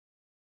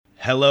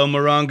Hello,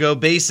 Morongo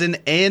Basin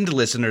and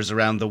listeners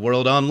around the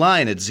world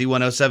online at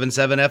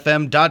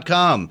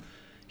Z107.7fm.com.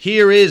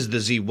 Here is the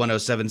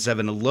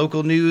Z107.7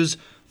 local news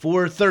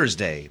for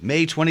Thursday,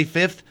 May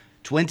 25th,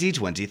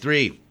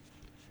 2023.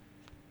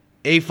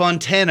 A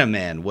Fontana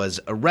man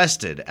was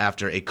arrested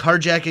after a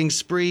carjacking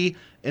spree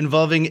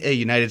involving a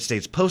United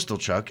States postal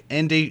truck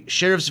and a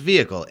sheriff's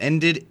vehicle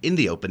ended in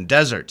the open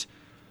desert.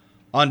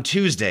 On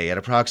Tuesday at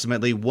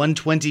approximately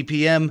 1:20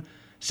 p.m.,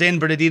 San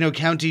Bernardino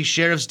County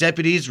Sheriff's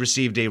deputies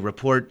received a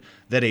report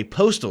that a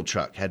postal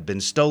truck had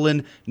been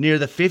stolen near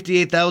the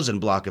 58,000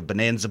 block of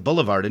Bonanza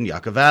Boulevard in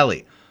Yucca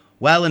Valley.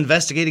 While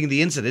investigating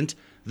the incident,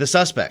 the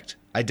suspect,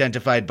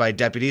 identified by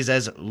deputies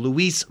as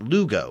Luis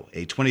Lugo,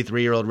 a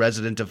 23-year-old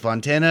resident of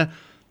Fontana,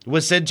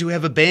 was said to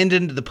have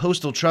abandoned the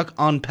postal truck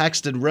on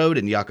Paxton Road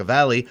in Yucca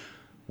Valley,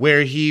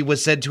 where he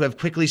was said to have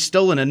quickly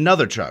stolen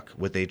another truck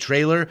with a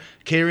trailer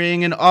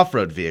carrying an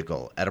off-road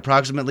vehicle at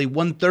approximately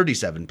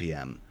 1:37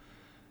 p.m.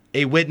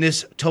 A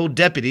witness told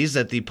deputies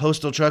that the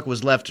postal truck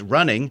was left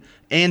running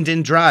and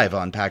in drive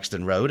on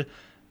Paxton Road,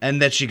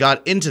 and that she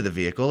got into the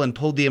vehicle and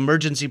pulled the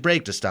emergency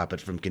brake to stop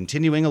it from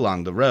continuing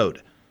along the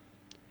road.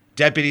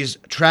 Deputies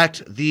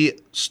tracked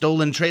the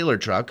stolen trailer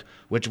truck,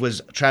 which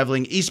was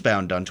traveling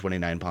eastbound on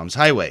 29 Palms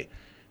Highway,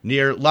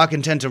 near La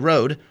Contenta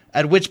Road,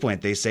 at which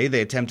point they say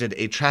they attempted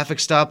a traffic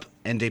stop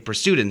and a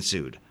pursuit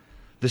ensued.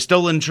 The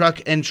stolen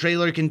truck and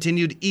trailer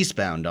continued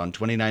eastbound on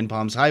 29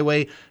 Palms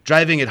Highway,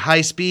 driving at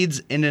high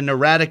speeds in an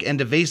erratic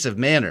and evasive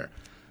manner.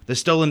 The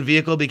stolen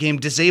vehicle became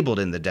disabled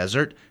in the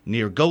desert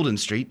near Golden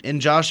Street in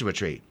Joshua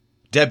Tree.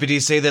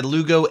 Deputies say that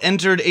Lugo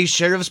entered a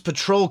sheriff's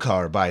patrol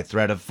car by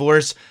threat of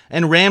force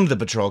and rammed the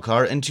patrol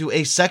car into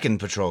a second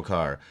patrol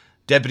car.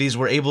 Deputies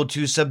were able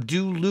to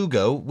subdue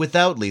Lugo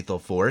without lethal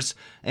force,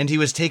 and he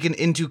was taken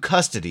into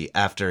custody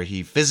after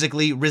he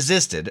physically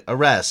resisted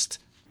arrest.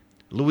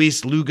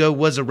 Luis Lugo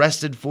was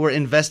arrested for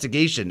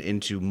investigation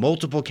into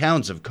multiple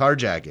counts of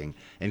carjacking,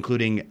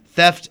 including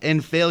theft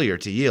and failure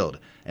to yield,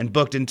 and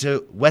booked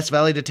into West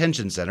Valley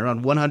Detention Center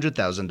on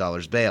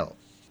 $100,000 bail.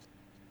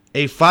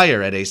 A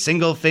fire at a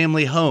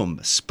single-family home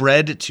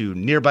spread to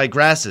nearby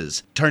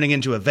grasses, turning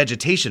into a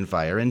vegetation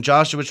fire in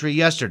Joshua Tree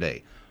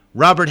yesterday.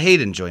 Robert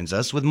Hayden joins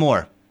us with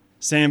more.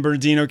 San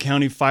Bernardino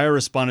County Fire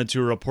responded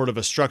to a report of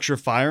a structure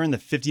fire in the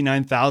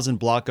 59,000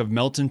 block of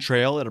Melton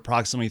Trail at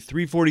approximately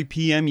 3:40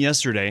 p.m.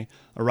 yesterday,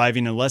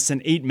 arriving in less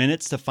than 8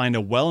 minutes to find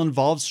a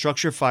well-involved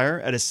structure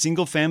fire at a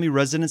single-family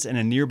residence and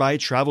a nearby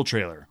travel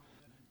trailer.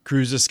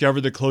 Crews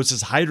discovered the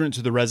closest hydrant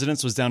to the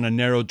residence was down a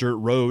narrow dirt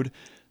road.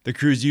 The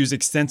crews used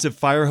extensive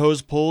fire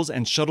hose pulls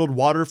and shuttled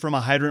water from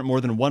a hydrant more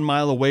than 1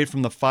 mile away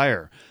from the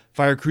fire.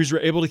 Fire crews were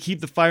able to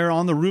keep the fire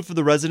on the roof of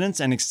the residence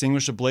and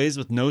extinguish the blaze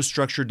with no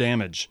structure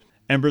damage.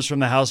 Embers from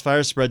the house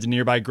fire spread to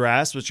nearby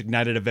grass, which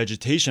ignited a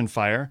vegetation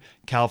fire.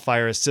 CAL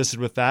FIRE assisted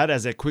with that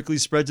as it quickly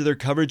spread to their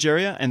coverage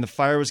area, and the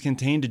fire was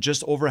contained to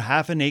just over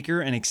half an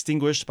acre and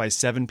extinguished by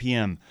 7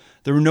 p.m.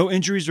 There were no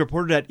injuries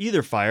reported at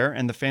either fire,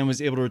 and the family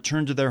was able to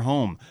return to their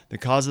home. The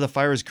cause of the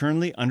fire is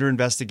currently under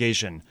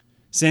investigation.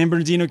 San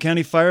Bernardino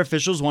County fire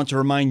officials want to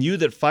remind you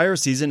that fire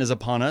season is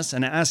upon us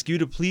and ask you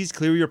to please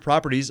clear your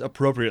properties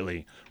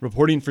appropriately.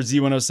 Reporting for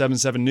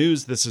Z107.7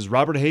 News, this is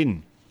Robert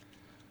Hayden.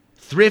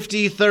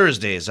 Thrifty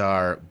Thursdays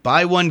are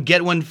buy one,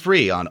 get one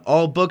free on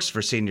all books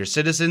for senior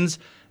citizens,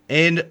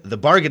 and the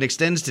bargain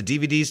extends to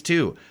DVDs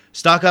too.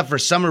 Stock up for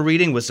summer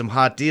reading with some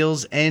hot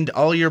deals, and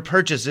all your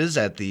purchases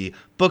at the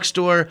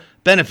bookstore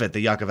benefit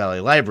the Yucca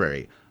Valley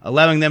Library,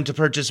 allowing them to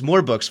purchase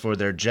more books for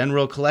their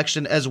general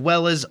collection as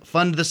well as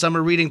fund the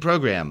summer reading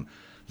program.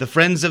 The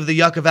Friends of the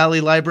Yucca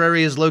Valley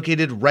Library is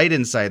located right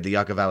inside the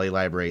Yucca Valley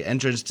Library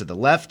entrance to the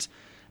left,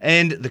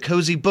 and the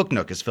cozy book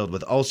nook is filled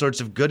with all sorts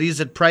of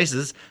goodies at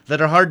prices that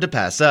are hard to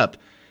pass up.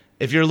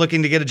 If you're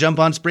looking to get a jump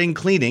on spring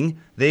cleaning,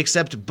 they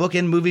accept book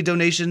and movie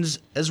donations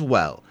as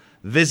well.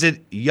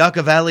 Visit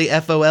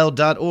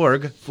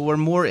yuccavalleyfol.org for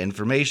more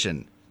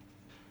information.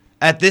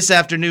 At this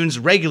afternoon's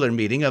regular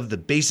meeting of the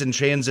Basin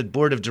Transit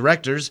Board of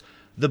Directors,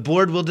 the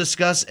board will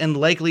discuss and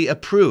likely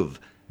approve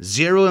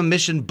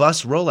zero-emission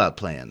bus rollout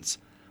plans.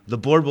 The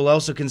board will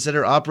also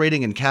consider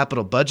operating and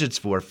capital budgets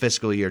for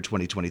fiscal year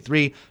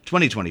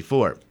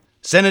 2023-2024.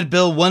 Senate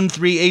Bill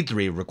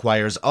 1383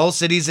 requires all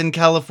cities in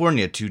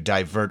California to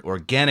divert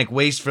organic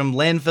waste from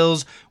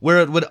landfills where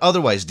it would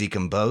otherwise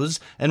decompose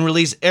and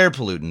release air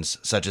pollutants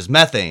such as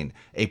methane,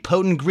 a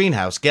potent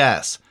greenhouse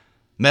gas.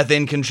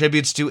 Methane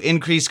contributes to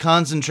increased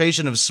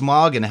concentration of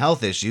smog and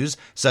health issues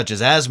such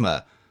as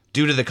asthma.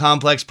 Due to the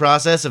complex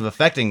process of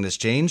effecting this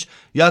change,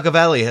 Yucca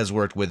Valley has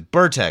worked with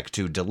Burtec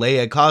to delay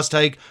a cost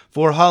hike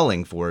for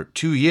hauling for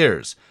 2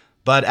 years.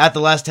 But at the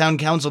last town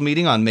council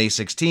meeting on May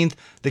 16th,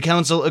 the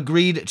council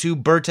agreed to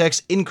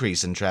Burtec's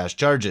increase in trash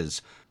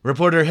charges.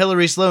 Reporter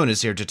Hillary Sloan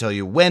is here to tell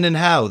you when and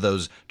how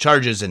those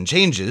charges and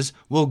changes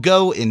will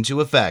go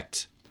into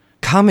effect.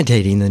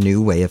 accommodating the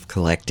new way of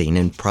collecting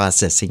and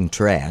processing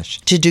trash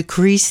to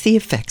decrease the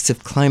effects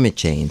of climate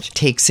change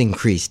takes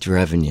increased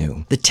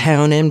revenue. The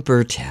town and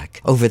Burtec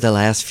over the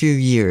last few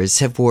years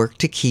have worked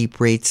to keep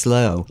rates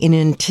low in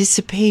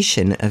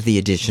anticipation of the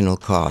additional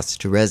costs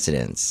to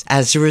residents.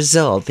 As a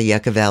result, the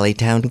Yucca Valley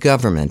town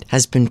government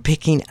has been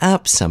picking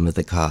up some of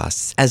the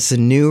costs as the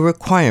new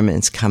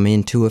requirements come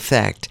into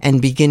effect and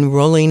begin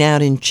rolling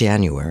out in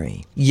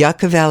January.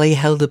 Yucca Valley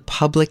held a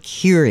public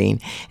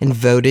hearing and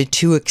voted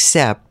to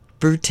accept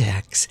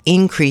Burtec's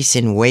increase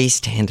in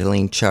waste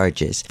handling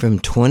charges from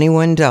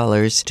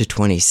 $21 to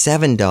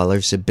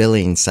 $27 a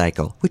billing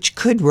cycle, which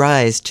could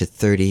rise to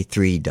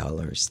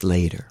 $33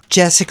 later.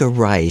 Jessica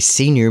Rice,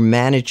 Senior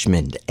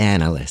Management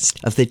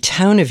Analyst of the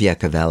town of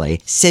Yucca Valley,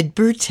 said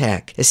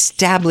Burtec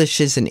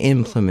establishes and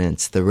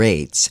implements the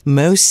rates.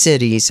 Most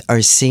cities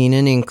are seeing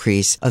an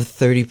increase of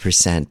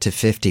 30% to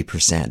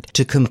 50%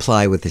 to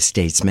comply with the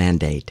state's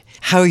mandate.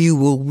 How you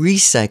will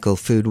recycle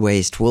food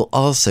waste will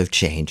also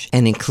change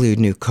and include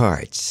new carts.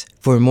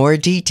 For more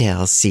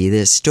details, see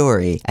this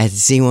story at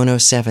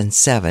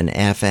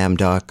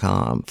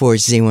Z107.7fm.com. For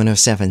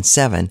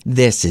Z107.7,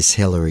 this is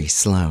Hillary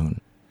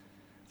Sloan.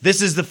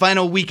 This is the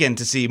final weekend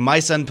to see My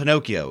Son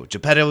Pinocchio,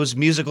 Geppetto's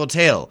musical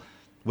tale,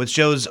 with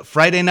shows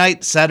Friday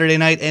night, Saturday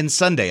night, and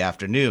Sunday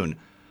afternoon.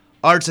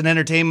 Arts and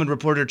entertainment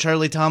reporter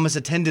Charlie Thomas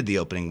attended the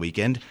opening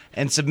weekend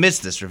and submits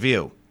this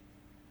review.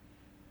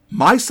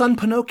 My Son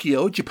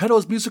Pinocchio,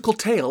 Geppetto's Musical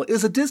Tale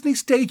is a Disney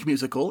stage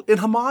musical in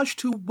homage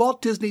to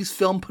Walt Disney's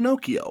film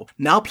Pinocchio,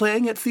 now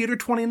playing at Theater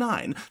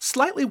 29,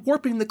 slightly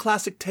warping the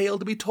classic tale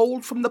to be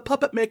told from the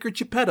puppet maker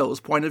Geppetto's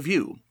point of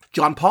view.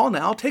 John Paul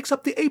now takes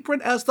up the apron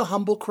as the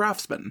humble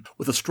craftsman.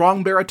 With a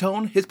strong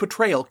baritone, his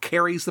portrayal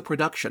carries the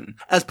production,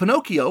 as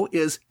Pinocchio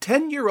is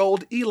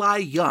 10-year-old Eli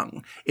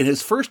Young. In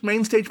his first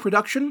mainstage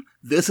production,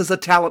 this is a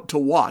talent to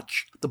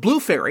watch. The Blue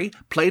Fairy,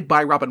 played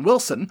by Robin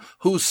Wilson,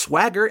 whose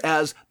swagger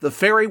as the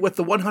fairy with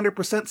the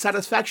 100%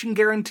 satisfaction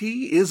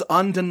guarantee is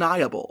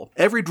undeniable.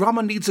 Every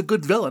drama needs a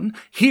good villain.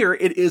 Here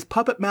it is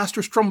Puppet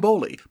Master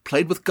Stromboli,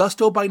 played with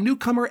gusto by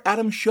newcomer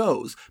Adam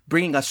Shows,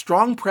 bringing a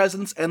strong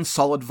presence and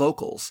solid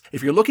vocals.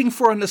 If you're looking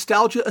for a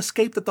nostalgia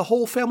escape that the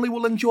whole family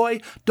will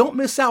enjoy, don't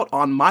miss out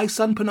on My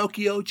Son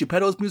Pinocchio,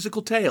 Geppetto's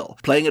Musical Tale,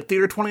 playing at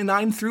Theater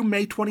 29 through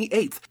May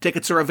 28th.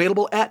 Tickets are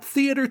available at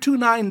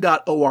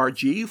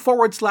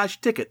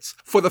theater29.org/tickets.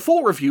 For the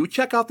full review,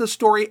 check out this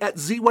story at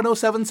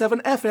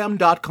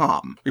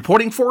Z107.7fm.com.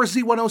 Reporting for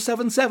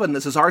Z107.7,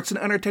 this is arts and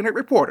entertainment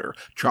reporter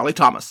Charlie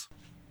Thomas.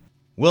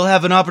 We'll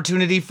have an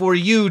opportunity for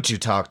you to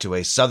talk to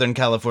a Southern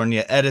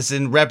California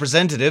Edison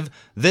representative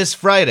this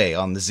Friday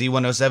on the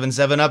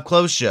Z107.7 Up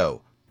Close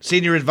show.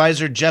 Senior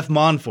Advisor Jeff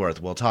Monforth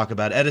will talk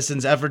about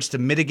Edison's efforts to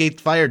mitigate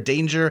fire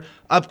danger,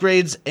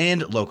 upgrades,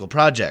 and local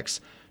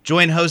projects.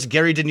 Join host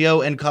Gary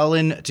Dagnot and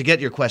Colin to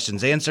get your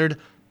questions answered.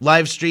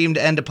 Live streamed,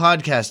 and a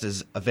podcast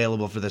is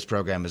available for this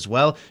program as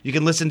well. You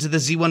can listen to the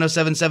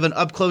Z107.7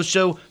 Up Close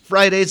show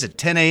Fridays at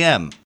 10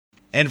 a.m.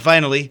 And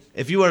finally,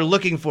 if you are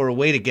looking for a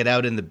way to get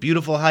out in the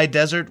beautiful high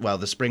desert while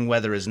the spring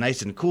weather is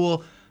nice and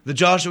cool, the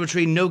Joshua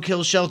Tree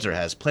No-Kill Shelter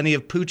has plenty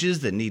of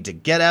pooches that need to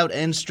get out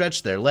and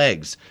stretch their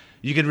legs.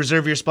 You can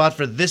reserve your spot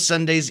for this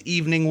Sunday's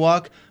evening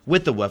walk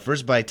with the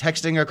woofers by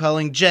texting or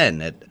calling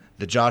Jen at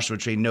the Joshua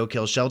Tree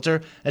No-Kill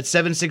Shelter at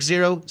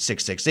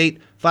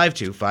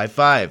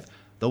 760-668-5255.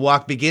 The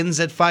walk begins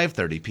at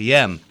 5:30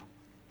 p.m.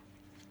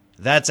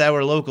 That's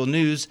our local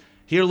news.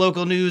 Hear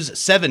local news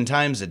 7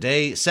 times a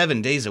day,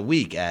 7 days a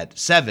week at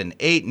 7,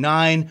 8,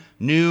 9,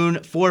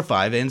 noon, 4,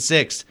 5, and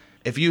 6.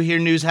 If you hear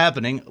news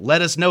happening,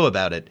 let us know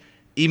about it.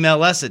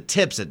 Email us at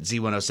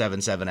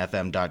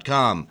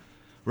tips@z1077fm.com.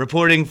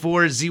 Reporting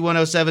for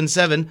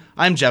Z107.7,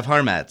 I'm Jeff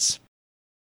Harmatz.